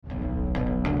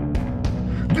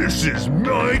This is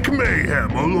Mike Mayhem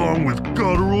along with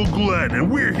Guttural Glenn,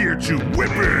 and we're here to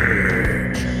whip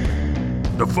it!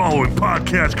 The following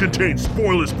podcast contains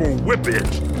spoilers for Whip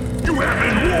It! You have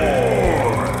been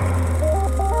warned!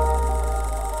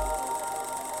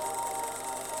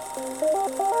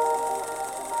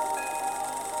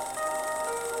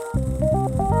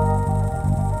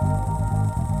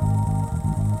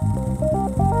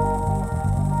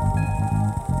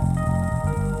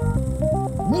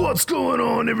 What's going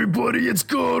on, everybody? It's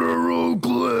Guttural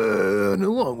Glenn,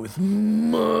 along with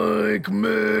Mike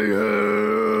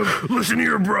Mayhem. Listen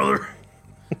here, brother.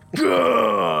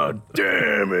 God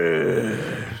damn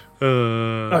it.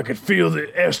 I could feel the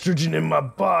estrogen in my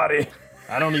body.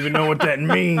 I don't even know what that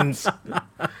means.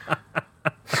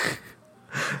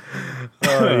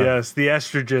 Yes, the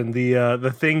estrogen,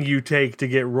 the thing you take to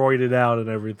get roided out and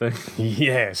everything.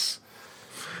 Yes.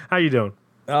 How you doing?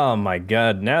 Oh my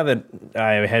God! Now that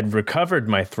I had recovered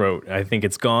my throat, I think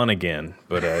it's gone again.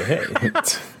 But hey,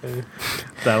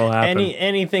 That'll happen.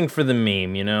 anything for the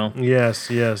meme, you know. Yes.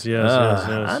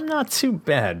 I'm not too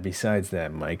bad. Besides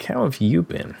that, Mike, how have you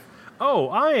been? Oh,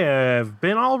 I have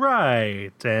been all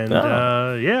right,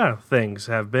 and things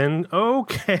have been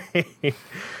okay.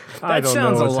 That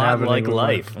sounds a lot like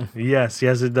life. Yes,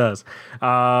 it does.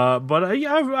 But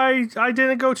I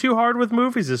didn't go too hard with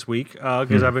movies this week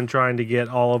because I've been trying to get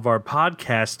all of our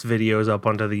podcast videos up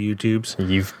onto the YouTubes.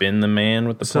 You've been the man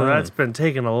with the So plan. that's been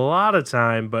taking a lot of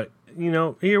time, but,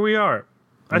 here we are.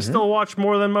 I still watch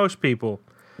more than most people.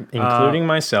 Including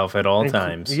myself at all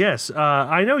times. Yes.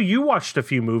 I know you watched a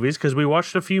few movies because we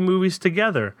watched a few movies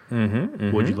together.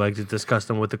 Would you like to discuss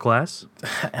them with the class?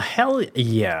 Hell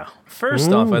yeah.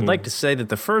 First off, I'd like to say that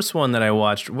the first one that I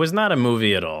watched was not a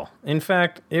movie at all. In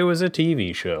fact, it was a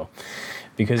TV show.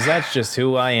 Because that's just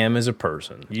who I am as a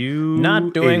person. You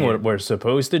not doing idiot. what we're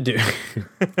supposed to do.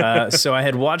 So I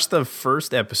had watched the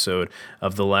first episode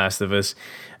of The Last of Us.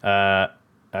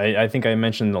 I think I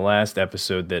mentioned in the last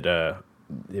episode that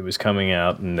it was coming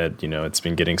out and that, it's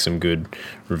been getting some good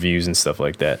reviews and stuff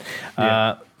like that.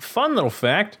 Yeah. Fun little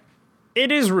fact.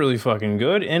 It is really fucking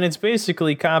good, and it's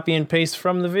basically copy and paste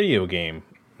from the video game,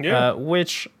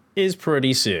 which is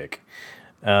pretty sick.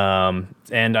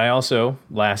 And I also,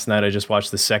 last night, I just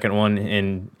watched the second one,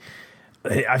 and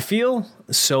I feel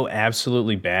so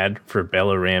absolutely bad for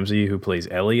Bella Ramsey, who plays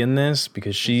Ellie in this,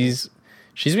 because she's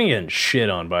been getting shit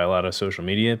on by a lot of social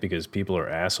media because people are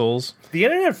assholes. The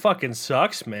internet fucking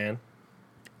sucks, man.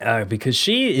 Because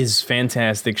she is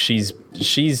fantastic. She's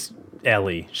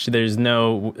Ellie. There's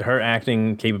no her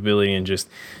acting capability and just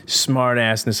smart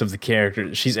assness of the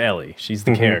character. She's Ellie. She's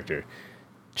the character.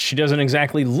 She doesn't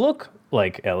exactly look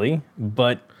like Ellie,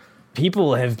 but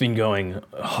people have been going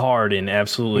hard in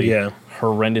absolutely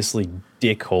horrendously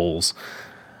dickholes.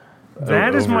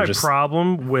 That is my just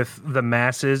problem with the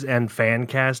masses and fan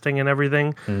casting and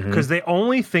everything, because they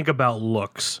only think about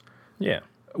looks. Yeah.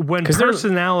 When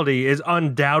personality is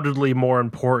undoubtedly more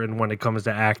important when it comes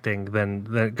to acting than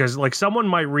because like someone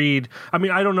might read. I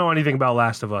mean, I don't know anything about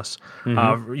Last of Us.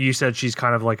 You said she's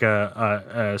kind of like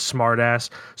a smart ass.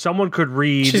 Someone could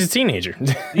read. She's a teenager.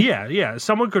 Yeah.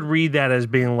 Someone could read that as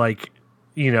being like,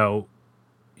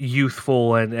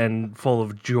 youthful and full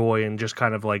of joy and just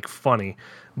kind of like funny.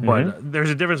 But there's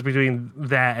a difference between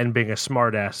that and being a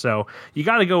smart ass. So you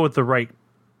got to go with the right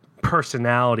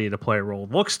personality to play a role.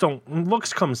 Looks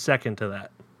come second to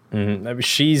that. I mean,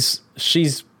 she's.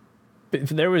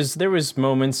 There was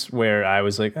moments where I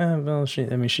was like,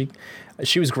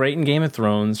 she was great in Game of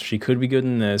Thrones. She could be good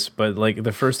in this, but like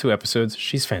the first two episodes,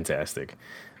 she's fantastic,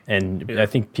 and I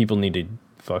think people need to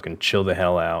fucking chill the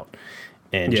hell out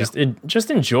and just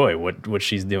enjoy what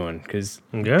she's doing, because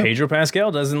Pedro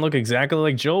Pascal doesn't look exactly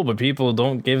like Joel, but people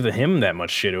don't give him that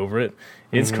much shit over it.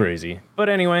 It's crazy. But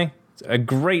anyway, it's a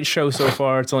great show so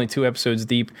far. It's only 2 episodes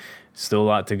deep. Still a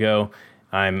lot to go.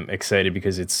 I'm excited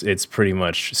because it's pretty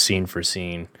much scene for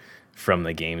scene from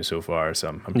the game so far. So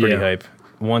I'm pretty hype.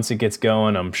 Once it gets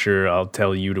going, I'm sure I'll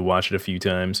tell you to watch it a few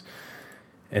times.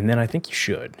 And then I think you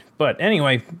should. But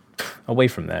anyway, away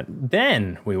from that.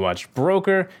 Then we watched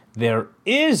Broker. There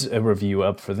is a review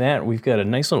up for that. We've got a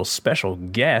nice little special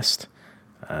guest,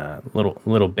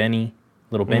 little Benny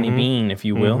Bean, if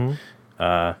you will.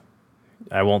 I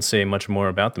won't say much more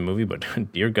about the movie,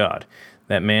 but dear God,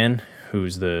 that man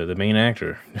who's the main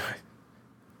actor,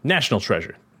 national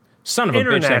treasure. Son of a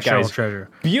bitch, that guy's treasure.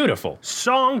 Beautiful.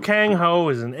 Song Kang-ho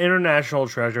is an international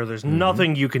treasure. There's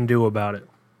nothing you can do about it.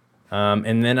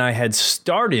 And then I had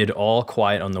started All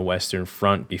Quiet on the Western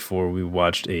Front before we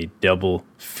watched a double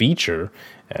feature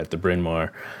at the Bryn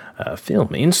Mawr.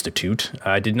 Film Institute.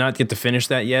 I did not get to finish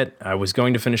that yet. I was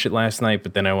going to finish it last night,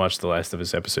 but then I watched The Last of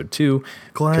Us episode 2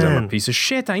 because I'm a piece of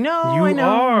shit. I know. You I know,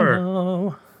 are.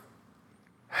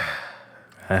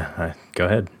 I know. Go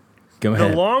ahead. Go The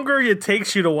ahead. longer it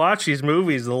takes you to watch these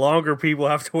movies, the longer people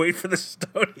have to wait for the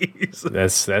Stonies.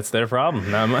 That's their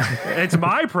problem. Not mine. It's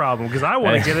my problem because I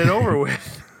want to get it over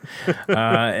with.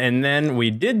 And then we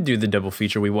did do the double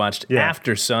feature. We watched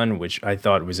After Sun, which I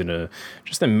thought was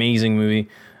just an amazing movie.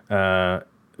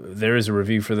 There is a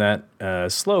review for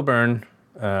that. Slow burn.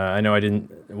 I know I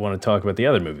didn't want to talk about the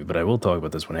other movie, but I will talk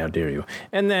about this one. How dare you?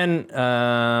 And then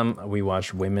we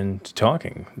watched Women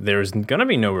Talking. There's going to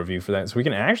be no review for that, so we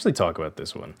can actually talk about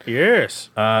this one. Yes.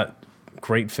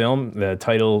 Great film. The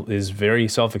title is very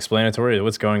self-explanatory of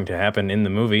what's going to happen in the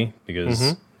movie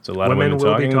because it's a lot of women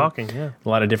will talking. be talking, yeah. A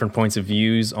lot of different points of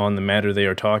views on the matter they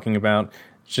are talking about.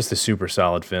 It's just a super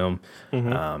solid film.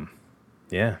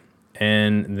 Yeah.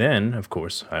 And then, of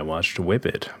course, I watched Whip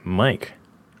It. Mike,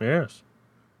 Yes.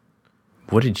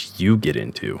 what did you get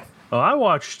into? Well, I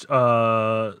watched.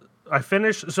 I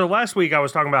finished. So last week I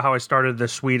was talking about how I started the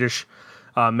Swedish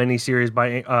miniseries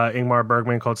by Ingmar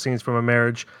Bergman called "Scenes from a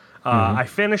Marriage." I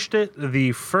finished it.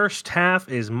 The first half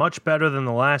is much better than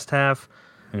the last half.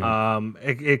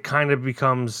 It kind of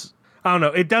becomes. I don't know.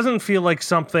 It doesn't feel like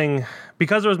something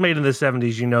because it was made in the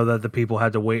 70s. You know that the people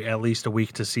had to wait at least a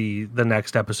week to see the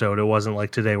next episode. It wasn't like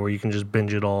today where you can just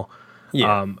binge it all.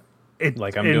 Yeah.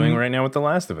 Like I'm doing right now with The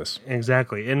Last of Us.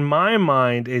 Exactly. In my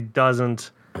mind, it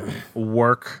doesn't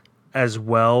work as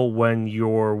well when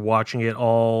you're watching it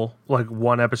all like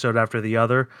one episode after the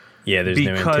other. Yeah, there's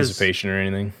no anticipation or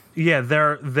anything. Yeah,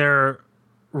 their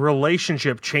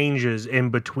relationship changes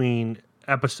in between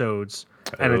episodes,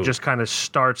 and it just kind of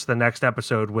starts the next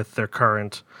episode with their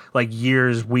current, like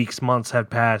years, weeks, months have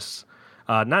passed.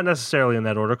 Not necessarily in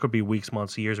that order. It could be weeks,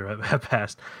 months, years, or have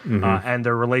passed. And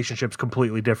their relationship's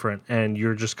completely different. And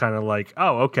you're just kind of like,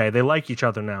 oh, okay, they like each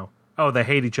other now. Oh, they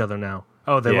hate each other now.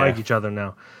 Oh, they like each other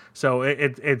now. So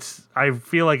it's. I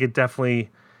feel like it definitely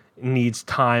needs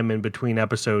time in between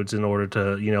episodes in order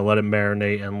to, let it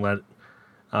marinate and let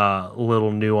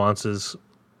little nuances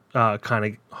kind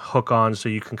of hook on so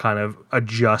you can kind of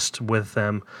adjust with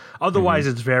them. Otherwise,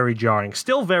 it's very jarring.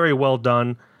 Still very well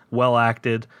done, well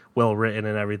acted, well written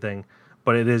and everything,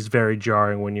 but it is very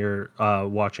jarring when you're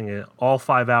watching it all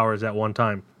 5 hours at one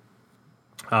time.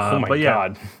 Oh my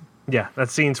God. Yeah,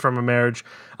 that's Scenes from a Marriage.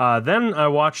 Then I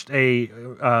watched a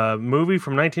movie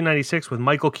from 1996 with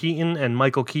Michael Keaton and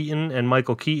Michael Keaton and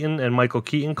Michael Keaton and Michael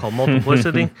Keaton called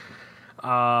Multiplicity.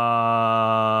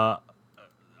 I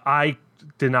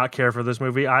did not care for this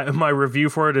movie. My review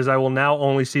for it is I will now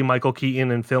only see Michael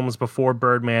Keaton in films before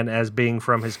Birdman as being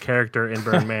from his character in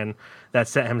Birdman that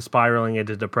set him spiraling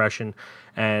into depression.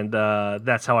 And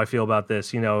that's how I feel about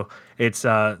this. It's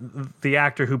the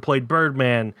actor who played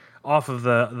Birdman off of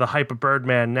the hype of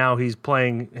Birdman. Now he's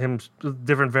playing him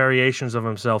different variations of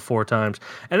himself 4 times.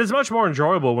 And it's much more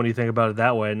enjoyable when you think about it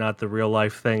that way, not the real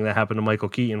life thing that happened to Michael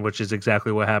Keaton, which is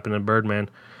exactly what happened in Birdman.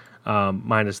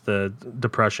 Minus the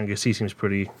depression, because he seems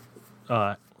pretty,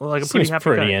 like a pretty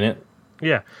happy guy. In it.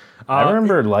 Yeah, I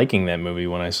remember liking that movie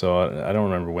when I saw it. I don't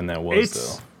remember when that was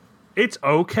though. It's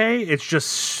okay. It's just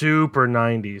super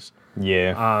 90s.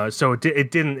 Yeah. So it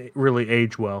didn't really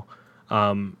age well.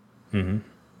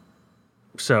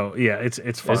 So yeah,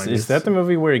 it's fine. Is that the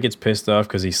movie where he gets pissed off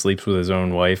because he sleeps with his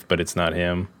own wife, but it's not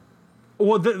him?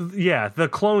 Well, the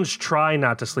clones try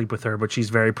not to sleep with her, but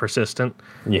she's very persistent.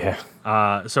 Yeah.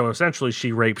 So essentially,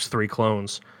 she rapes 3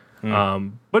 clones,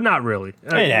 but not really.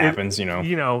 It happens,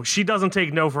 She doesn't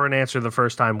take no for an answer the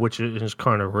first time, which is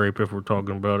kind of rape if we're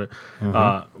talking about it.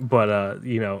 But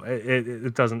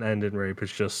it doesn't end in rape.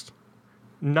 It's just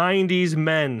 90s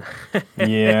men.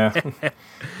 Yeah.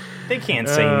 They can't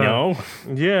say no.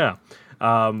 Yeah.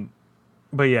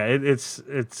 But yeah,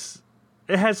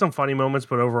 it has some funny moments,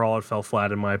 but overall it fell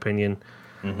flat in my opinion.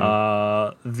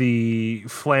 The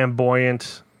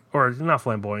flamboyant, or not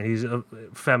flamboyant, he's a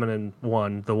feminine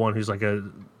one, the one who's like a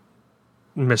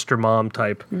Mr. Mom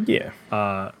type. Yeah.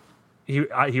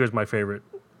 He was my favorite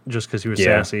just because he was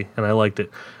sassy and I liked it.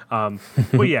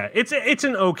 But yeah, it's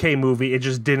an okay movie. It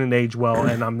just didn't age well,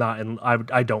 and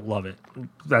I don't love it.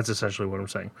 That's essentially what I'm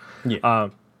saying. Yeah.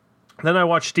 Then I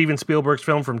watched Steven Spielberg's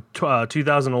film from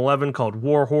 2011 called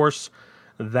War Horse.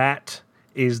 That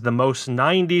is the most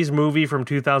 90s movie from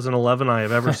 2011 I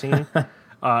have ever seen.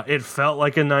 It felt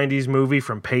like a 90s movie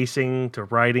from pacing to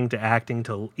writing to acting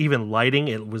to even lighting.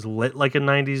 It was lit like a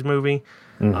 90s movie.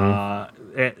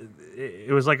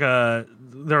 It was like a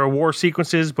there are war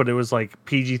sequences, but it was like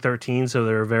PG-13, so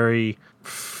they're very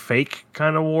fake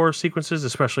kind of war sequences,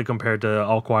 especially compared to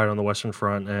All Quiet on the Western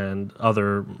Front and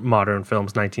other modern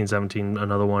films. 1917,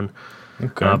 another one.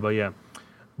 Okay. But yeah.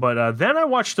 But then I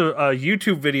watched a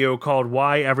YouTube video called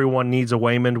Why Everyone Needs a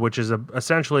Waymond, which is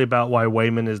essentially about why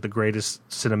Waymond is the greatest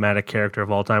cinematic character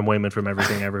of all time, Waymond from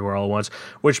Everything Everywhere All at Once,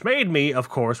 which made me, of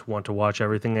course, want to watch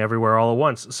Everything Everywhere All at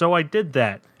Once. So I did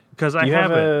that, because I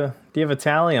have it. Do you have a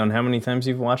tally on how many times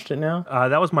you've watched it now?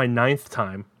 That was my 9th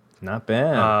time. Not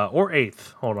bad. Or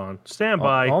 8th. Hold on. Stand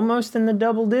by. Almost in the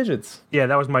double digits. Yeah,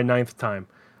 that was my 9th time.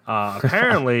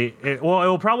 Apparently, it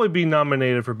will probably be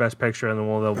nominated for Best Picture, and then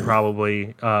they'll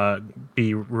probably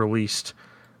be released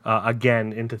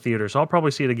again into theaters. I'll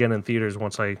probably see it again in theaters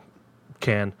once I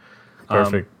can.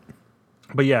 Perfect.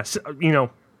 But yes,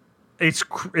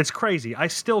 it's crazy. I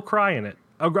still cry in it.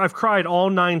 I've cried all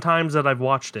 9 times that I've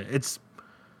watched it. It's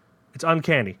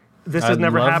uncanny. This has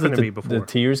never happened to me before. The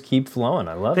tears keep flowing.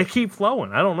 I love it. They keep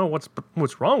flowing. I don't know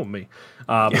what's wrong with me.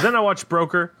 But then I watched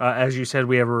Broker. As you said,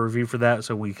 we have a review for that,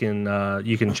 so we can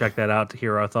you can check that out to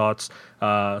hear our thoughts.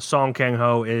 Song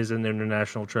Kang-ho is an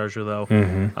international treasure, though.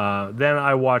 Then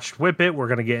I watched Whip It. We're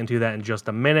going to get into that in just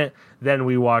a minute. Then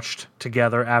we watched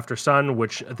Together After Sun,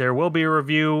 which there will be a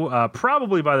review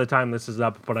probably by the time this is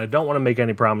up, but I don't want to make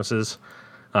any promises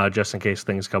just in case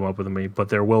things come up with me. But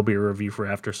there will be a review for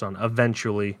After Sun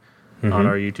eventually. On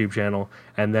our YouTube channel.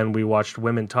 And then we watched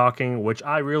Women Talking, which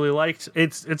I really liked.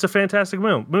 It's a fantastic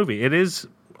movie. It is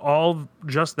all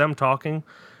just them talking,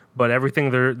 but everything,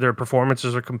 their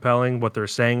performances are compelling. What they're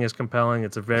saying is compelling.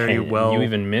 It's a very well... You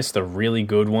even missed a really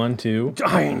good one, too.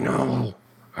 I know.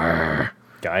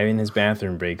 Guy in his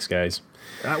bathroom breaks, guys.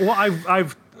 Well,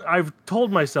 I've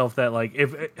told myself that, like,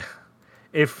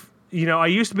 if I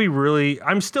used to be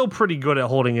I'm still pretty good at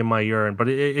holding in my urine, but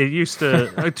it used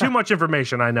to, too much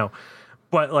information, I know.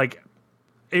 But, like,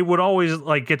 it would always,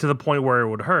 like, get to the point where it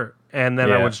would hurt. And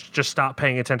then I would just stop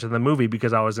paying attention to the movie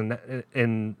because I was not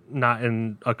in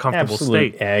a comfortable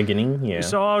Absolute state. agony, yeah.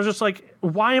 So I was just like,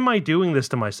 why am I doing this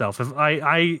to myself? If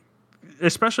I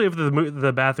especially if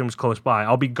the bathroom's close by,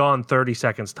 I'll be gone 30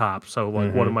 seconds top. So,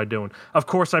 like, what am I doing? Of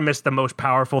course, I missed the most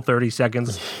powerful 30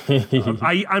 seconds.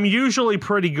 I'm usually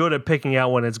pretty good at picking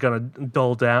out when it's going to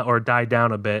dull down or die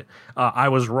down a bit. I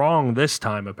was wrong this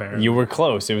time, apparently. You were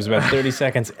close. It was about 30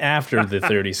 seconds after the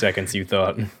 30 seconds you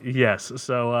thought. Yes.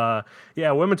 So,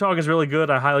 Women Talking is really good.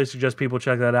 I highly suggest people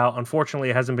check that out. Unfortunately,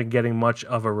 it hasn't been getting much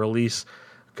of a release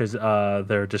because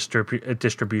their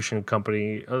distribution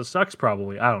company sucks,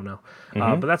 probably. I don't know.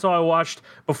 But that's all I watched.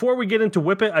 Before we get into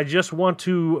Whip It, I just want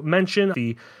to mention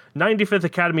the 95th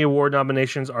Academy Award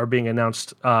nominations are being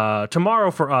announced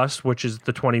tomorrow for us, which is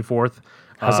the 24th.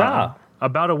 Huzzah!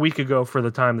 About a week ago for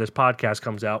the time this podcast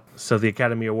comes out. So the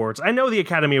Academy Awards. I know the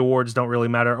Academy Awards don't really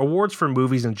matter. Awards for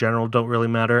movies in general don't really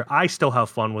matter. I still have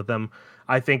fun with them.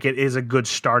 I think it is a good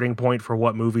starting point for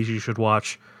what movies you should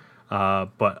watch.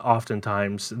 But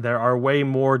oftentimes there are way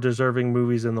more deserving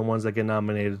movies than the ones that get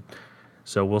nominated.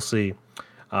 So we'll see.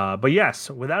 But yes,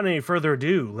 without any further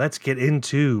ado, let's get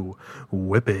into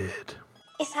Whip It.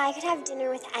 If I could have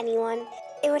dinner with anyone,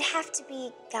 it would have to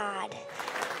be God.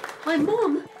 My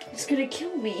mom is gonna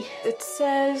kill me. It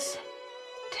says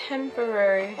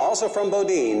temporary. Also from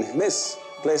Bodine, Miss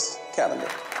Bliss Calendar.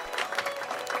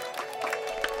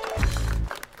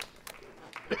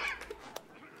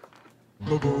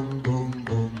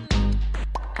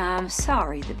 I'm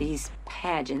sorry that these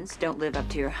pageants don't live up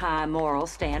to your high moral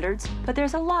standards, but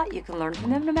there's a lot you can learn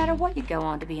from them no matter what you go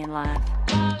on to be in life.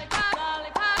 Out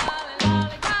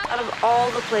of all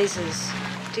the places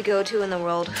to go to in the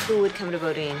world, who would come to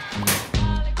Bodine?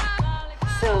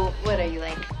 So, what are you,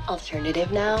 like, alternative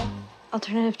now?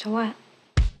 Alternative to what?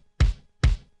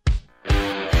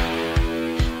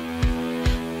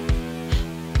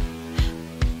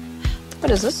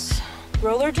 What is this?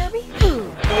 Roller derby?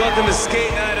 Welcome to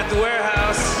skate night at the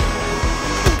warehouse.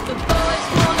 The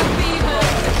boys wanna be her.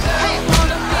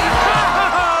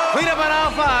 Clean up on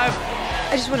aisle 5.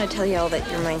 I just want to tell y'all that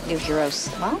you're my new heroes.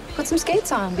 Well, put some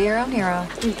skates on. Be your own hero.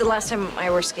 The last time I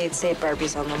wore skates, they had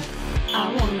Barbies on them.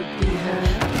 I wanna be her.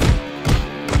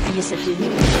 Yes, I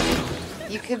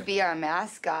do. You could be our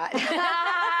mascot.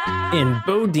 In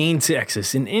Bodine,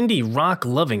 Texas, an indie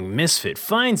rock-loving misfit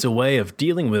finds a way of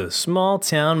dealing with a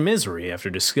small-town misery after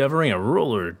discovering a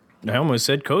roller, I almost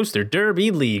said coaster,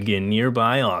 derby league in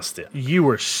nearby Austin. You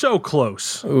were so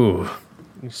close. Ooh.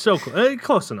 So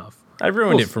close enough. I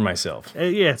ruined it for myself.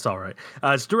 Yeah, it's all right.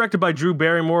 It's directed by Drew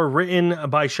Barrymore, written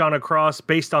by Shauna Cross,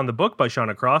 based on the book by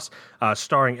Shauna Cross,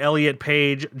 starring Elliot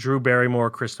Page, Drew Barrymore,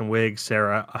 Kristen Wiig,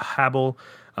 Sarah Habel,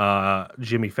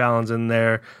 Jimmy Fallon's in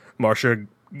there, Marcia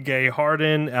Gay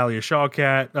Harden, Alia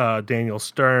Shawkat, Daniel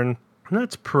Stern. And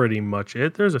that's pretty much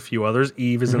it. There's a few others.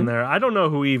 Eve is in there. I don't know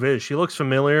who Eve is. She looks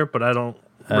familiar, but I don't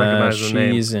recognize her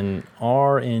name. She's an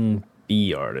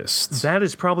R&B artist. That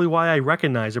is probably why I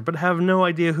recognize her, but have no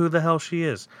idea who the hell she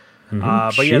is.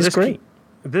 But yeah, she's great.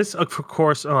 This, of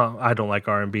course, I don't like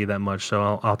R&B that much,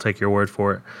 so I'll take your word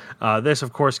for it. This,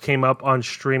 of course, came up on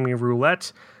Streaming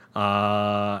Roulette,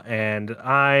 and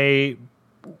I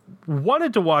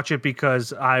wanted to watch it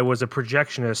because I was a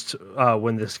projectionist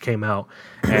when this came out,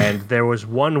 and there was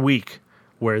 1 week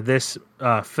where this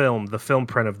film, the film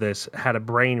print of this, had a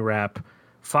brain wrap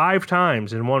 5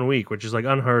 times in 1 week, which is like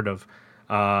unheard of.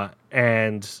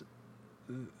 And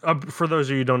for those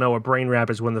of you who don't know, a brain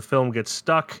wrap is when the film gets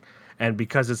stuck, and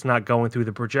because it's not going through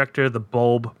the projector, the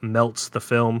bulb melts the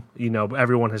film. You know,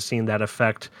 everyone has seen that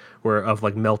effect of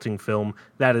like melting film.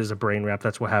 That is a brain wrap.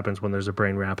 That's what happens when there's a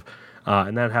brain wrap.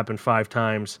 And that happened 5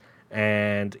 times.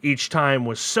 And each time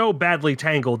was so badly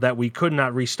tangled that we could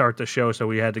not restart the show, so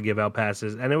we had to give out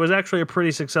passes. And it was actually a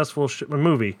pretty successful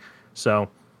movie.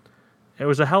 So it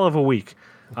was a hell of a week.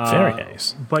 Very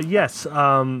nice. But yes,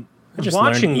 I just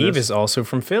watching learned Eve this, is also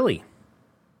from Philly.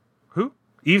 Who?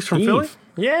 Eve's from Eve. Philly?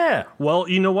 Yeah. Well,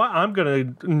 you know what? I'm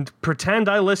going to pretend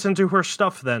I listen to her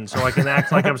stuff then, so I can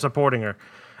act like I'm supporting her.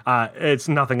 It's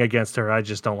nothing against her. I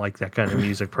just don't like that kind of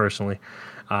music personally.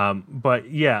 But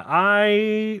yeah,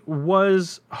 I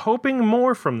was hoping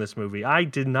more from this movie. I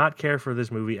did not care for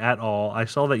this movie at all. I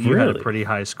saw that you had a pretty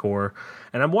high score,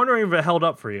 and I'm wondering if it held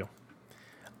up for you.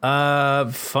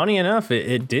 Funny enough,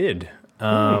 it did.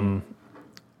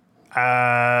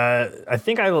 I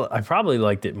think I probably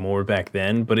liked it more back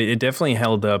then, but it definitely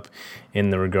held up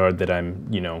in the regard that I'm,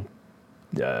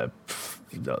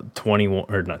 21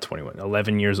 or not 21,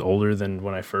 11 years older than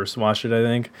when I first watched it, I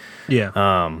think.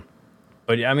 Yeah.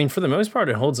 But yeah, I mean, for the most part,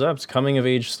 it holds up. It's a coming of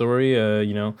age story,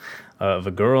 of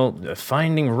a girl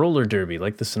finding roller derby,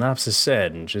 like the synopsis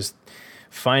said, and just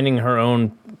finding her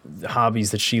own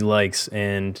hobbies that she likes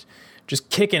and just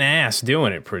kicking ass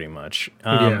doing it pretty much.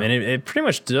 And it pretty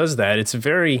much does that. It's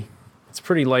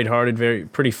pretty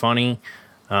lighthearted, pretty funny.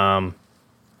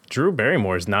 Drew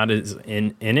Barrymore is not as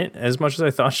in it as much as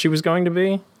I thought she was going to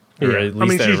be.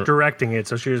 She's directing it,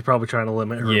 so she was probably trying to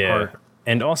limit her part.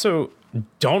 And also,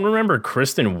 don't remember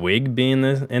Kristen Wiig being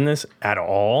in this at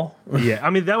all. Yeah, I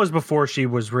mean, that was before she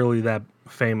was really that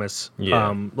famous.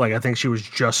 Yeah. I think she was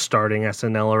just starting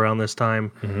SNL around this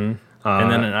time. Mm-hmm.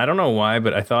 And then I don't know why,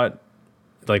 but I thought,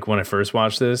 like, when I first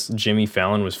watched this, Jimmy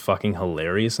Fallon was fucking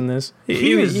hilarious in this.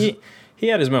 He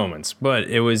had his moments, but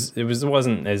it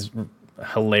wasn't as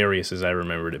hilarious as I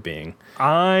remembered it being.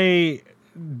 I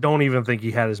don't even think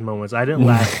he had his moments. I didn't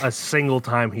laugh a single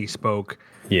time he spoke.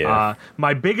 Yeah.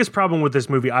 My biggest problem with this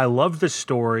movie, I love the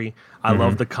story. I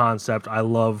love the concept. I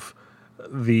love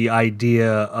the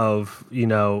idea of,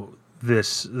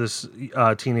 this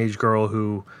teenage girl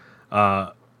who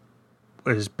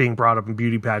is being brought up in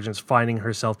beauty pageants, finding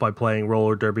herself by playing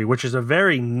roller derby, which is a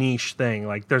very niche thing.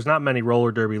 Like, there's not many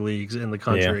roller derby leagues in the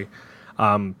country.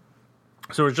 Yeah.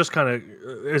 So it's just kind of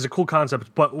is a cool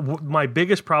concept. But my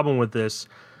biggest problem with this,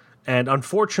 and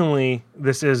unfortunately,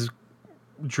 this is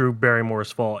Drew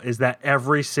Barrymore's fault, is that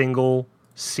every single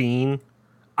scene,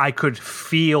 I could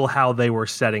feel how they were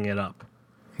setting it up.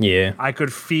 Yeah. I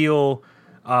could feel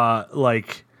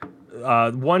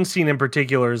one scene in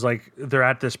particular is like they're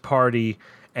at this party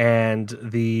and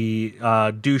the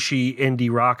douchey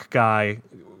indie rock guy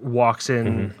walks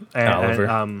in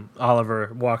and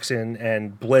Oliver walks in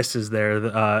and Bliss is there,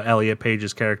 Elliot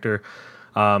Page's character,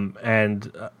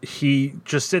 and he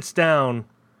just sits down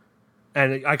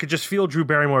and I could just feel Drew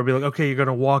Barrymore be like, okay, you're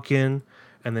gonna walk in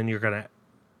and then you're gonna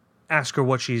ask her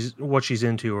what she's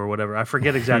into or whatever. I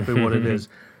forget exactly what it is,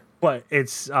 but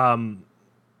it's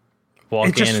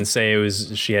walk in and say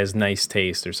she has nice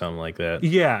taste or something like that.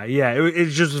 Yeah.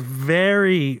 It's just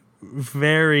very,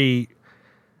 very.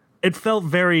 It felt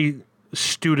very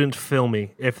student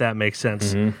filmy, if that makes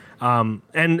sense. Mm-hmm.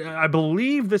 And I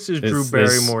believe this is Drew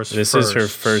Barrymore's first. This is her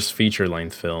first fear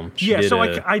length film.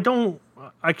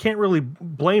 I can't really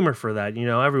blame her for that.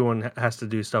 Everyone has to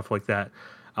do stuff like that.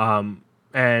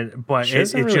 But she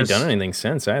hasn't really done anything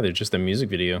since either. Just a music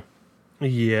video.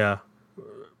 Yeah.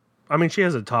 I mean, she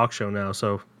has a talk show now,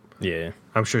 so yeah,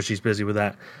 I'm sure she's busy with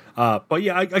that. But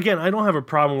yeah, I don't have a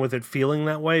problem with it feeling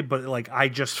that way, but I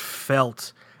just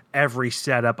felt every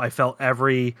setup. I felt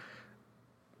in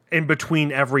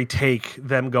between every take,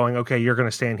 them going, okay, you're going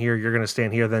to stand here, you're going to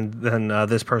stand here, then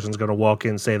this person's going to walk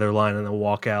in, say their line, and then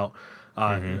walk out.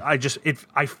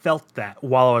 I felt that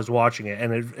while I was watching it,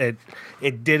 and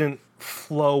it didn't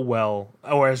flow well,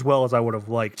 or as well as I would have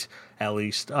liked, at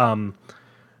least.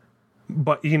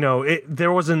 But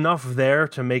there was enough there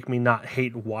to make me not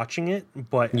hate watching it.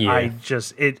 But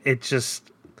it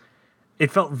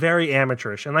felt very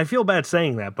amateurish, and I feel bad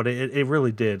saying that, but it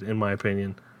really did, in my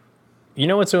opinion. You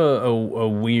know what's a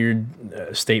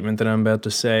weird statement that I'm about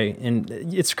to say? And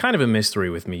it's kind of a mystery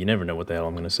with me. You never know what the hell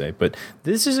I'm going to say. But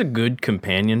this is a good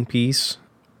companion piece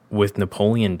with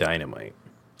Napoleon Dynamite.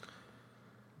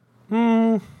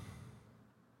 You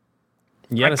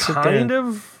gotta sit kind there.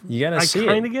 of. You gotta see it.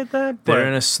 I kind of get that. But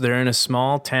They're in a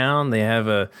small town. They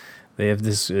have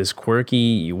this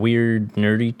quirky, weird,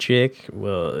 nerdy chick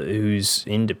who's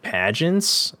into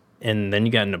pageants. And then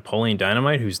you got Napoleon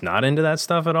Dynamite, who's not into that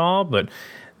stuff at all. But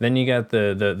then you got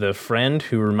the friend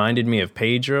who reminded me of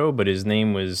Pedro, but his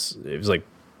name was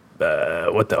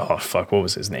what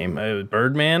was his name?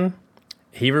 Birdman.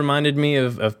 He reminded me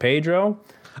of Pedro.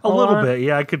 A little bit,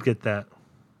 yeah, I could get that.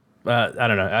 I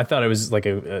don't know. I thought it was like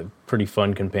a pretty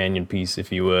fun companion piece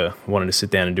if you wanted to sit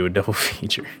down and do a double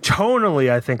feature.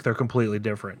 Tonally, I think they're completely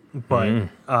different. But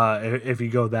if you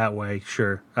go that way,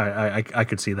 sure, I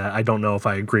could see that. I don't know if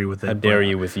I agree with it. How dare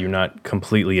you with you not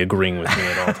completely agreeing with me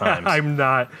at all times.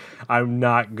 I'm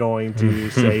not going to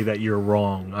say that you're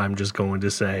wrong. I'm just going to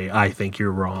say I think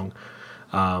you're wrong.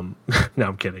 No,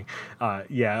 I'm kidding.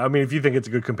 Yeah, I mean, if you think it's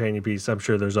a good companion piece, I'm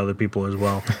sure there's other people as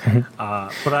well.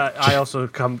 But I also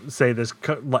say this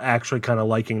actually kind of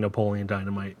liking Napoleon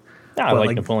Dynamite. Yeah, I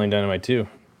like Napoleon Dynamite too.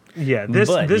 Yeah,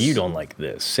 but you don't like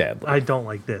this, sadly. I don't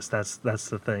like this. That's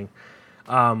the thing.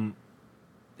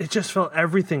 It just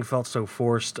everything felt so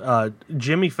forced.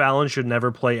 Jimmy Fallon should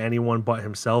never play anyone but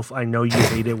himself. I know you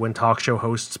hate it when talk show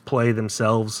hosts play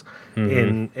themselves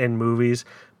in movies,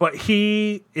 but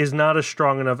he is not a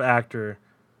strong enough actor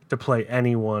to play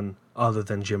anyone other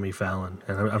than Jimmy Fallon.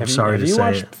 And I'm sorry to say it.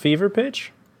 Have you watched Fever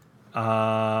Pitch?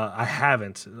 I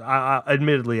haven't.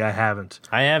 Admittedly, I haven't.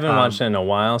 I haven't watched it in a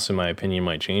while, so my opinion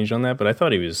might change on that, but I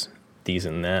thought he was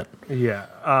decent in that. Yeah.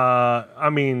 I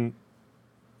mean,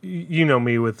 you know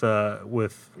me with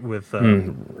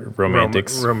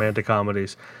romantics. Romantic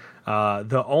comedies.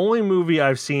 The only movie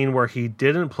I've seen where he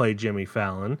didn't play Jimmy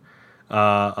Fallon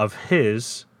of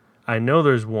his, I know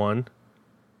there's one.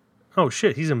 Oh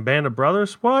shit, he's in Band of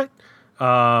Brothers? What?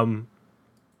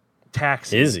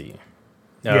 Taxi. Is he?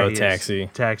 Oh, yeah, Taxi.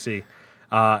 Taxi.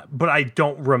 But I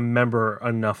don't remember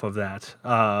enough of that.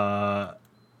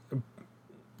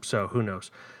 So who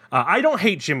knows? I don't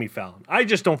hate Jimmy Fallon. I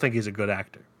just don't think he's a good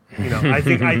actor. I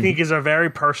think he's a very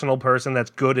personal person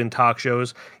that's good in talk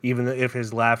shows, even if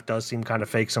his laugh does seem kind of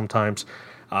fake sometimes.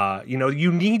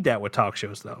 You need that with talk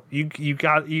shows, though. You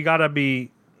gotta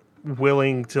be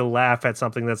willing to laugh at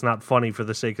something that's not funny for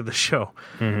the sake of the show.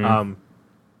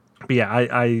 But yeah,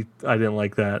 I didn't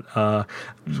like that.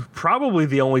 Probably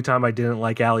the only time I didn't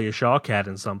like Alia Shawkat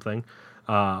in something.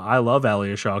 I love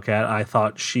Alia Shawkat. I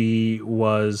thought she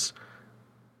was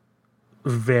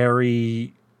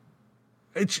very.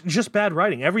 It's just bad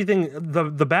writing. Everything,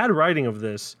 the bad writing of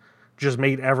this just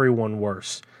made everyone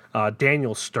worse.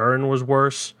 Daniel Stern was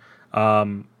worse.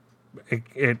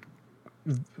 It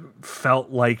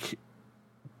felt like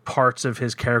parts of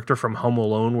his character from Home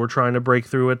Alone were trying to break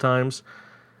through at times.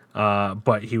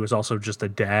 But he was also just a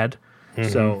dad.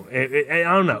 So I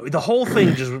don't know. The whole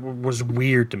thing just was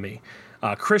weird to me.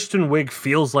 Kristen Wiig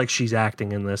feels like she's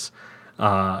acting in this.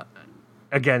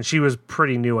 Again, she was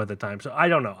pretty new at the time, so I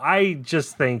don't know. I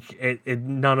just think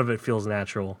none of it feels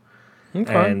natural.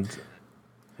 Okay. And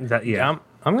that, yeah.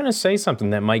 I'm going to say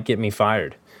something that might get me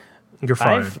fired. You're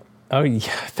fired. Oh,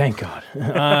 yeah, thank God.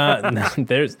 No,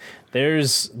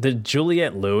 there's the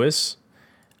Juliette Lewis.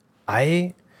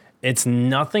 It's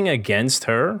nothing against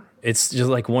her. It's just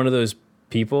like one of those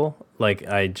people. Like,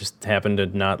 I just happen to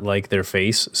not like their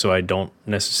face, so I don't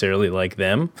necessarily like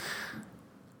them.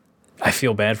 I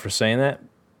feel bad for saying that,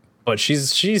 but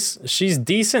she's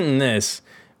decent in this.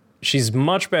 She's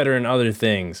much better in other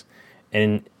things,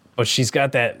 but she's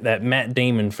got that Matt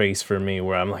Damon face for me,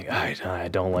 where I'm like, I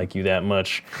don't like you that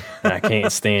much, and I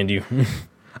can't stand you.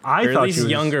 I or thought at least she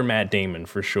was younger Matt Damon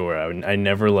for sure. I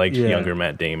never liked younger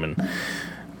Matt Damon.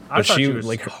 I thought she was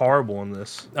like horrible in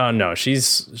this. Oh no,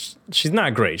 she's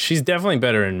not great. She's definitely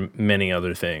better in many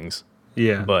other things.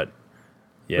 Yeah, but.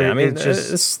 Yeah, I mean,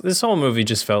 this whole movie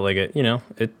just felt like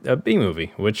a B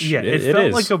movie, which it felt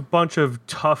is. like a bunch of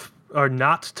tough or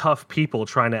not tough people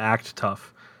trying to act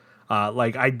tough.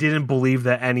 Like I didn't believe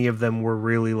that any of them were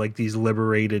really like these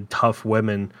liberated, tough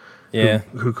women.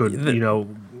 Who could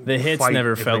the hits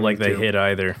never felt like they hit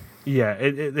either. Yeah,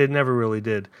 it never really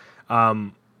did.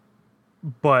 But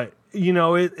at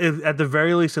the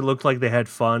very least, it looked like they had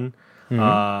fun.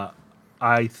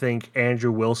 I think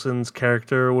Andrew Wilson's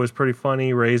character was pretty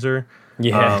funny, Razor.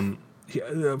 Yeah.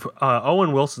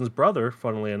 Owen Wilson's brother,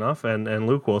 funnily enough, and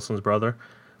Luke Wilson's brother.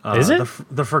 Is it?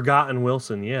 The Forgotten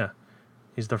Wilson, yeah.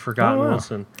 He's the Forgotten Oh, wow.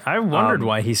 Wilson. I wondered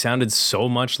why he sounded so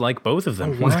much like both of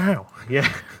them. Wow. Yeah.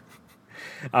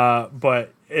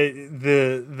 But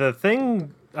the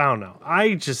thing, I don't know.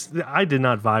 I did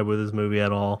not vibe with this movie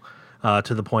at all,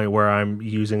 to the point where I'm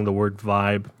using the word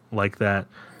vibe like that.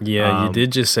 Yeah, you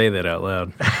did just say that out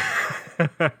loud.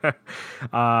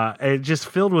 It just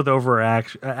filled with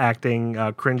acting,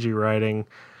 cringy writing,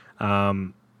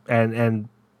 and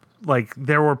like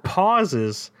there were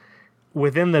pauses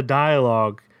within the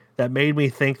dialogue that made me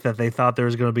think that they thought there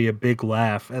was going to be a big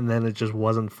laugh, and then it just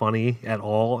wasn't funny at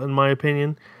all, in my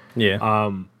opinion.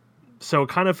 Yeah. So it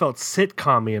kind of felt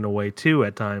sitcom-y in a way too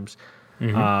at times.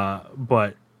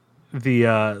 But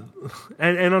the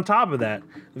and on top of that,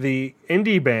 the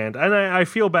indie band, and I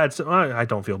feel bad. I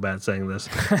don't feel bad saying this.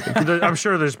 I'm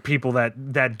sure there's people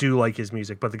that do like his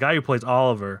music, but the guy who plays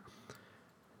Oliver,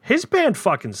 his band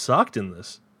fucking sucked in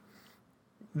this.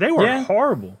 They were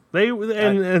horrible. I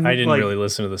didn't really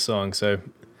listen to the song, so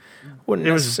wouldn't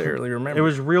necessarily remember. It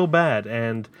was real bad,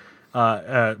 and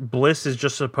Bliss is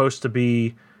just supposed to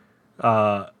be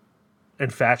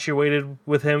infatuated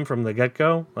with him from the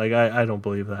get-go. Like, I don't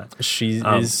believe that. She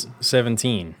is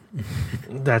 17.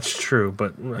 That's true,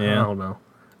 but I don't know.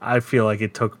 I feel like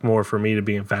it took more for me to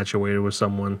be infatuated with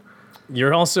someone.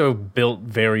 You're also built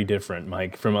very different,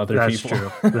 Mike, from other people.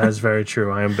 That's true. That's very true.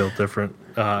 I am built different.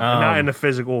 Not in a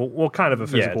physical, well, kind of a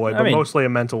physical way, but mostly a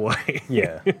mental way.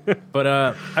 Yeah. But,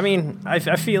 I mean, I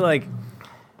feel like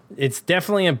it's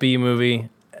definitely a B movie.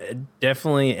 It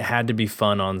definitely had to be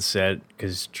fun on set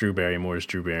because Drew Barrymore is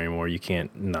Drew Barrymore. You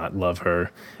can't not love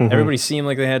her. Mm-hmm. Everybody seemed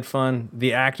like they had fun.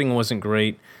 The acting wasn't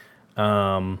great.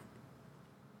 Elliot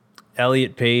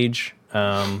Page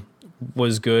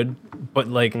was good, but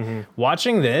like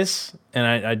watching this, and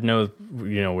I know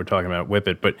we're talking about Whip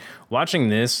It, but watching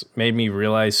this made me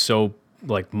realize so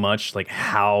much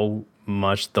how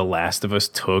much The Last of Us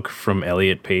took from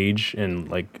Elliot Page and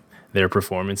like their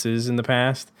performances in the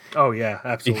past. Oh yeah,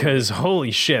 absolutely. Because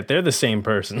holy shit, they're the same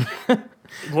person.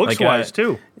 Looks wise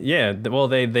too. Yeah, well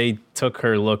they took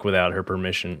her look without her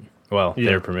permission. Well,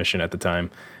 their permission at the time.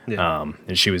 Yeah.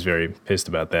 And she was very pissed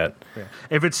about that. Yeah.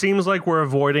 If it seems like we're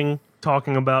avoiding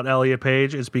talking about Elliot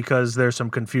Page, it's because there's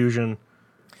some confusion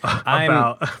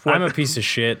about I'm a piece of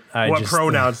shit. What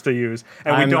pronouns to use,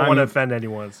 and we don't want to offend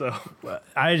anyone. So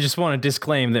I just want to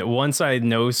disclaim that once I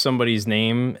know somebody's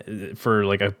name for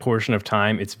like a portion of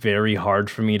time, it's very hard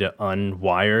for me to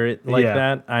unwire it like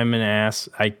that. I'm an ass.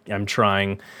 I'm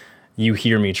trying. You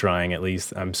hear me trying, at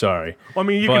least. I'm sorry. Well, I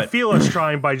mean, you can feel us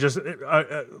trying by just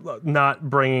not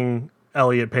bringing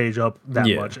Elliot Page up that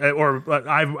much. Or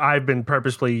I've been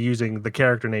purposely using the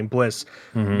character name Bliss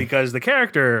because the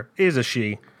character is a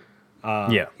she.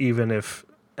 Even if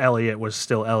Elliot was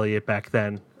still Elliot back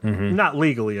then. Not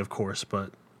legally, of course,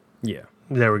 but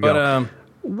there we go. But,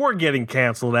 we're getting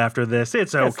canceled after this.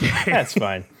 It's okay. That's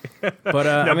fine. But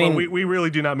no, I mean, but we really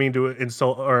do not mean to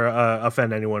insult or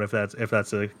offend anyone. If that's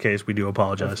the case, we do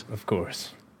apologize. Of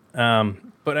course.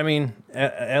 But I mean,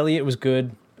 Elliot was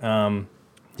good.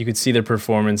 You could see their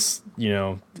performance.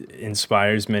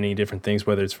 Inspires many different things,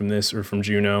 whether it's from this or from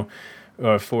Juno,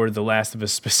 or for The Last of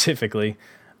Us specifically,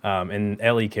 and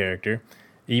Ellie character.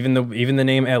 Even the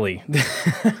name Ellie.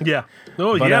 Yeah.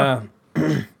 Oh yeah.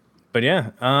 But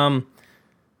yeah.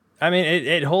 I mean,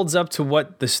 it holds up to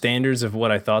what the standards of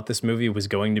what I thought this movie was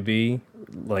going to be,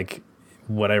 like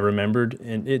what I remembered,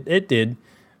 and it did.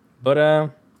 But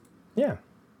yeah,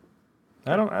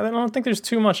 I don't think there's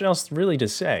too much else really to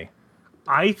say.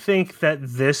 I think that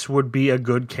this would be a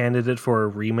good candidate for a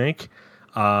remake.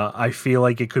 I feel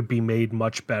like it could be made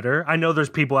much better. I know there's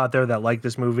people out there that like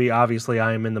this movie. Obviously,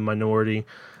 I am in the minority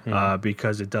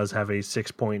because it does have a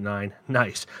 6.9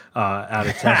 out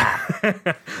of 10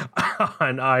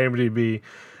 on IMDb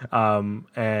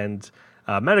and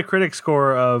Metacritic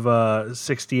score of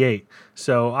 68.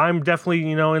 So I'm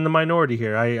definitely in the minority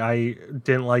here. I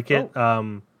didn't like it.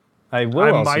 I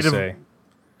will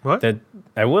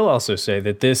also say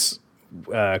that this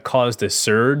caused a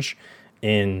surge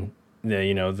in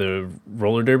the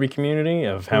roller derby community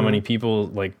of how many people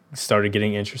like started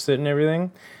getting interested in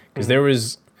everything, because there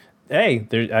was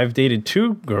I've dated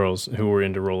 2 girls who were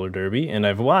into roller derby, and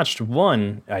I've watched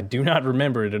one. I do not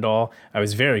remember it at all. I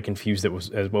was very confused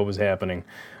as what was happening.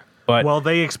 But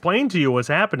they explained to you what's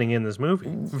happening in this movie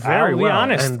very well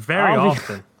honest, and very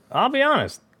often. I'll be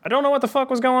honest. I don't know what the fuck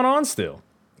was going on still,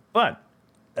 but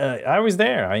I was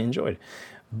there. I enjoyed it.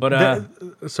 But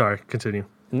sorry, continue.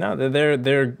 No,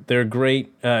 they're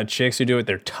great chicks who do it.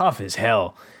 They're tough as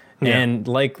hell, and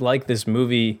like this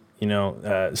movie,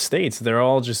 states, they're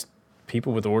all just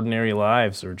people with ordinary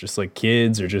lives, or just like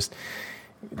kids, or just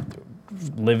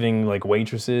living like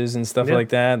waitresses and stuff like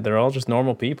that. They're all just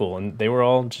normal people, and they were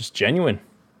all just genuine.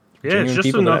 Yeah, it's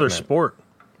just another sport.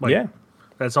 Yeah,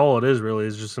 that's all it is. Really,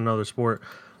 is just another sport.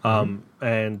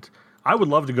 And I would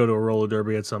love to go to a roller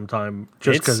derby at some time,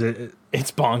 just because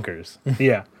it's bonkers.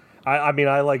 Yeah. I mean,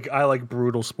 I like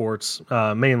brutal sports,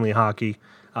 mainly hockey.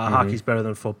 Hockey's better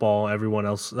than football. Everyone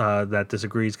else that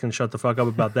disagrees can shut the fuck up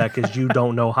about that, because you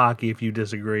don't know hockey if you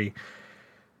disagree.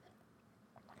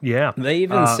 Yeah. They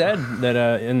even said that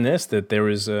in this that there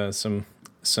was some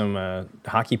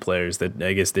hockey players that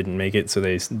I guess didn't make it, so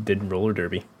they did roller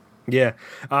derby. Yeah.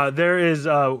 There is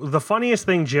the funniest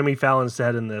thing Jimmy Fallon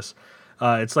said in this.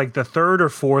 It's like the third or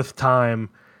fourth time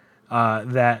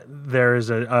that there is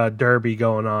a derby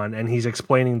going on, and he's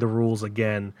explaining the rules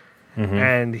again.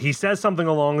 And he says something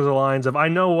along the lines of, "I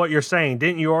know what you're saying.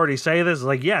 Didn't you already say this?" It's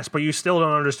like, yes, but you still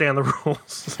don't understand the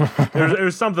rules.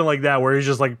 There's something like that where he's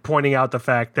just like pointing out the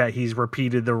fact that he's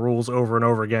repeated the rules over and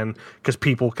over again because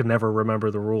people can never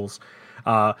remember the rules.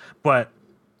 But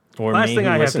or last me thing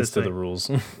who I have listens to to the rules.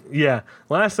 Yeah.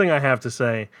 Last thing I have to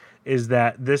say is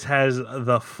that this has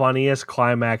the funniest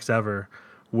climax ever,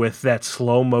 with that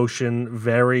slow motion,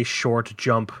 very short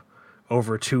jump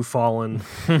over two fallen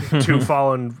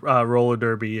roller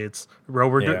derbyites,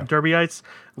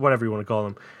 whatever you want to call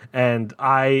them. And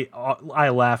I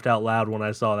laughed out loud when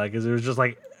I saw that, because it was just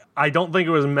like, I don't think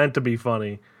it was meant to be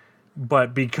funny,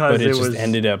 but because it just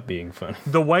ended up being funny.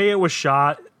 The way it was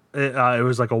shot, it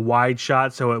was like a wide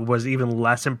shot, so it was even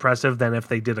less impressive than if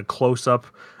they did a close-up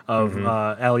of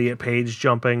Elliot Page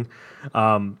jumping.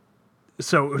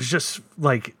 So it was just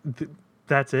like,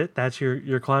 that's it? That's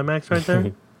your climax right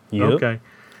there? Yep. Okay.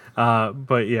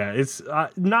 But yeah, it's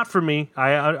not for me.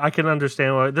 I can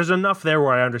understand why. There's enough there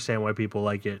where I understand why people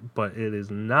like it, but it is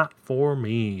not for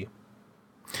me.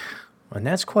 And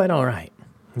that's quite all right.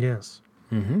 Yes.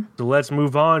 So let's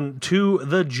move on to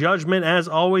the judgment. As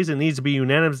always, it needs to be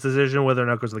unanimous decision whether or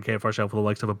not it goes to the KFR shelf for the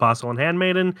likes of Apostle and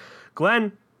Handmaiden.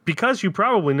 Glenn, because you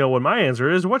probably know what my answer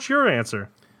is, what's your answer?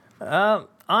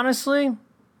 Honestly,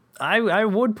 I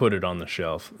would put it on the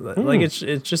shelf. Like it's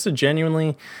just a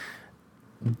genuinely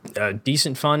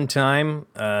decent, fun time.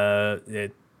 A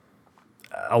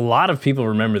lot of people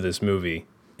remember this movie,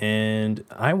 and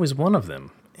I was one of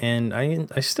them. And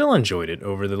I still enjoyed it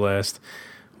over the last,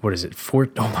 what is it,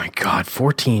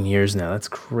 14 years now. That's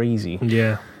crazy.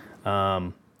 Yeah.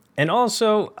 And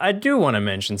also, I do want to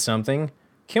mention something.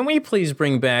 Can we please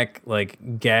bring back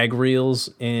like gag reels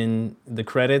in the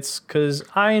credits? Because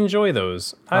I enjoy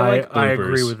those. I like bloopers. I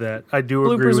agree with that. I do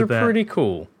agree with that. Bloopers are pretty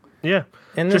cool. Yeah.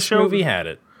 And this movie had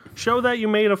it. Show that you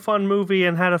made a fun movie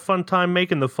and had a fun time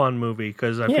making the fun movie,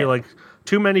 because I feel like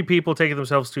too many people take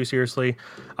themselves too seriously.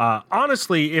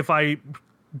 Honestly, if I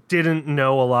didn't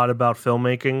know a lot about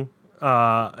filmmaking,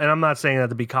 and I'm not saying that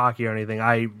to be cocky or anything,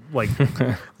 I like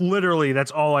literally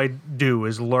that's all I do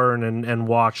is learn and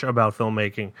watch about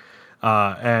filmmaking.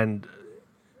 And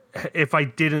if I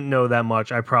didn't know that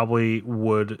much, I probably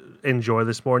would enjoy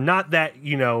this more. Not that,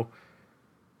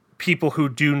 people who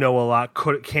do know a lot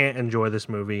can't enjoy this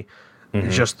movie.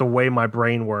 It's just the way my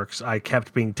brain works. I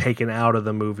kept being taken out of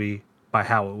the movie by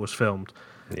how it was filmed.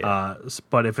 Yeah.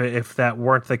 But if that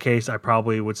weren't the case, I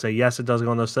probably would say yes, it does go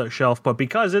on the shelf. But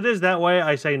because it is that way,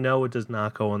 I say no, it does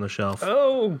not go on the shelf.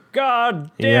 Oh,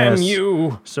 God damn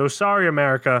you. So sorry,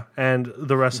 America and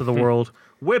the rest of the world.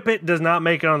 Whip It does not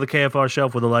make it on the KFR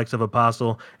shelf with the likes of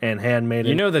Apostle and Handmaiden.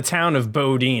 You know the town of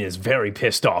Bodine is very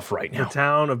pissed off right now. The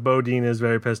town of Bodine is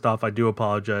very pissed off. I do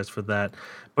apologize for that.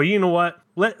 But you know what?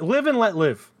 Live and let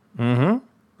live.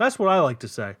 That's what I like to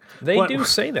say. They do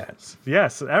say that.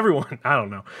 Yes, everyone. I don't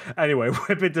know. Anyway,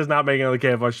 Whip It does not make it on the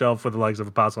KFR shelf with the likes of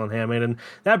Apostle and Handmaiden.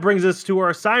 That brings us to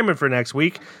our assignment for next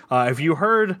week. If you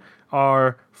heard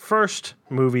our first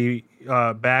movie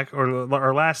back, or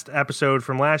our last episode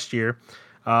from last year,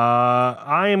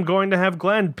 I am going to have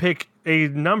Glenn pick a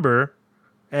number,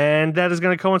 and that is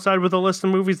going to coincide with the list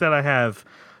of movies that I have.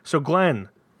 So, Glenn,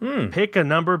 pick a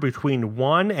number between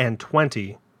 1 and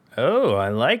 20. Oh, I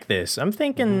like this. I'm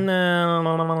thinking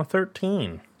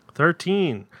 13.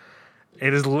 13.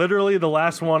 It is literally the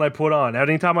last one I put on.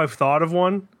 Anytime I've thought of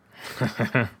one,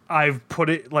 I've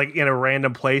put it like in a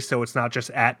random place, so it's not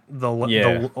just at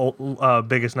the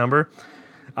biggest number.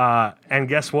 And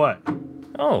guess what?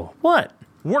 Oh, what?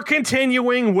 We're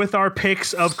continuing with our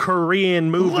picks of Korean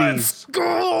movies. Let's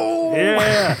go!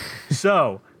 Yeah.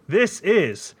 So this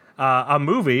is a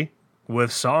movie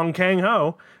with Song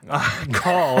Kang-ho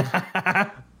called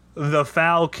The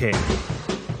Foul King.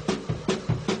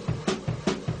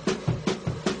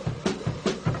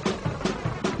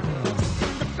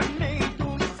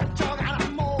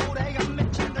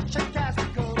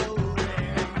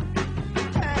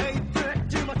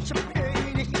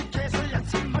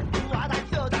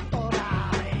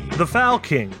 The Foul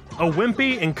King, a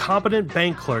wimpy, incompetent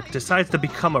bank clerk, decides to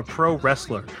become a pro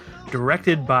wrestler.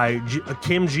 Directed by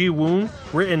Kim Ji-woon,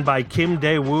 written by Kim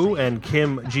Dae-woo and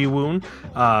Kim Ji-woon,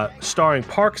 starring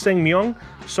Park Sang-myung,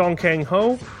 Song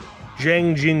Kang-ho,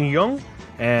 Jang Jin-young,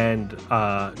 and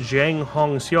Jang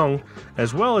Hong-seong,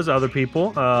 as well as other people,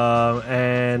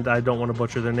 and I don't want to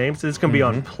butcher their names. It's going to be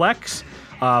on Plex.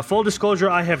 Full disclosure,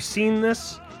 I have seen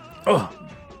this, but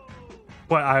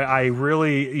I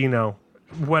really,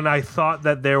 when I thought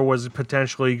that there was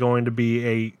potentially going to be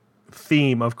a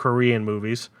theme of Korean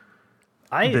movies,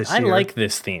 I like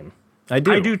this theme. I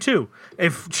do too.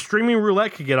 If Streaming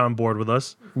Roulette could get on board with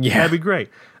us, that'd that'd be great.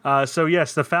 So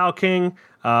yes, The Foul King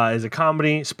is a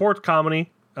comedy, sports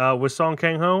comedy with Song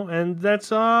Kang-ho, and that's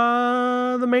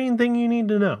the main thing you need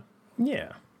to know.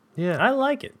 Yeah. Yeah. I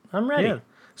like it. I'm ready. Yeah.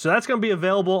 So that's going to be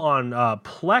available on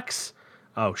Plex.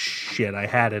 Oh, shit. I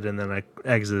had it, and then I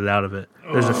exited out of it.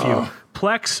 There's a few.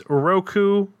 Plex,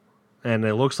 Roku, and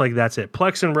it looks like that's it.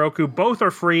 Plex and Roku, both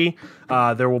are free.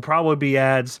 There will probably be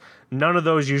ads. None of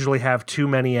those usually have too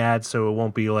many ads, so it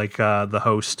won't be like the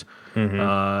host.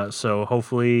 So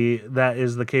hopefully that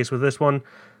is the case with this one.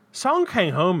 Song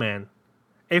Kang-ho, man.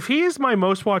 If he is my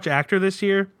most watched actor this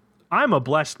year, I'm a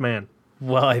blessed man.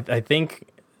 Well, I think...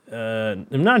 I'm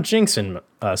not jinxing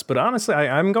us, but honestly,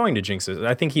 I'm going to jinx it.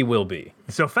 I think he will be.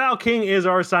 So Foul King is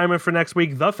our assignment for next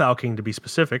week. The Foul King, to be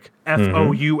specific.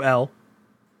 Foul,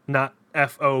 not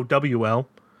FOWL,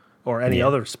 or any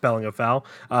other spelling of foul.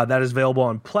 That is available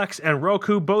on Plex and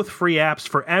Roku, both free apps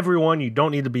for everyone. You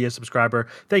don't need to be a subscriber.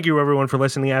 Thank you, everyone, for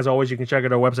listening. As always, you can check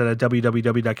out our website at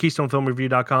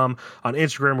www.keystonefilmreview.com. On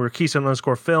Instagram, we're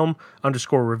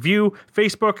Keystone_film_review.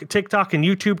 Facebook, TikTok, and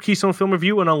YouTube, Keystone Film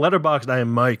Review. And on Letterboxd, I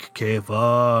am Mike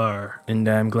KFR. And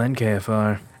I'm Glenn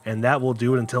KFR. And that will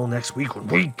do it until next week when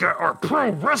we get our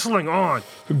pro wrestling on.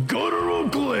 Guttural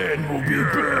Glenn will be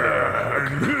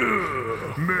back.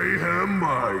 Mayhem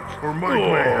Mike. Or Mike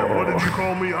Mayhem. What did you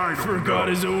call me? I Forgot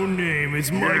his own name. It's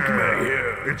Mike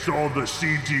Mayhem. It's all the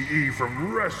CTE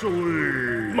from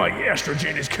wrestling. My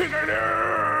estrogen is kicking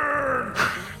in.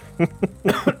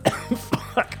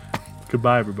 Fuck.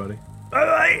 Goodbye, everybody.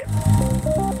 Bye-bye.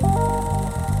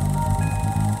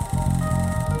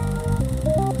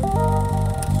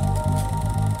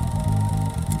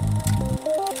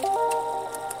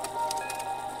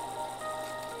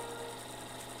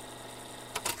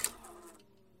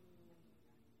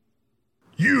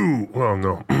 You, well,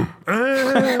 no.